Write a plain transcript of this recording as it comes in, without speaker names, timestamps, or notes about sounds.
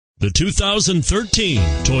The 2013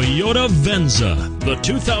 Toyota Venza. The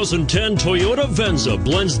 2010 Toyota Venza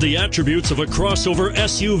blends the attributes of a crossover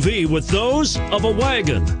SUV with those of a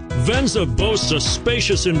wagon. Venza boasts a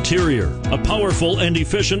spacious interior, a powerful and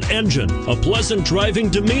efficient engine, a pleasant driving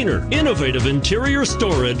demeanor, innovative interior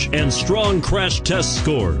storage, and strong crash test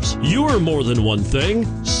scores. You are more than one thing,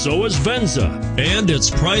 so is Venza. And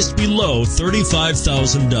it's priced below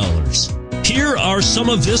 $35,000. Here are some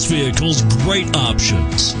of this vehicle's great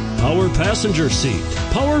options: power passenger seat,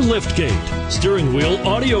 power liftgate, steering wheel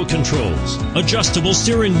audio controls, adjustable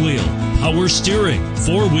steering wheel, power steering,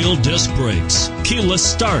 four-wheel disc brakes, keyless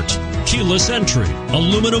start, keyless entry,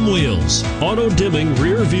 aluminum wheels, auto-dimming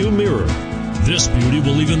rear view mirror. This beauty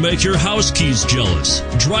will even make your house keys jealous.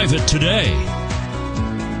 Drive it today.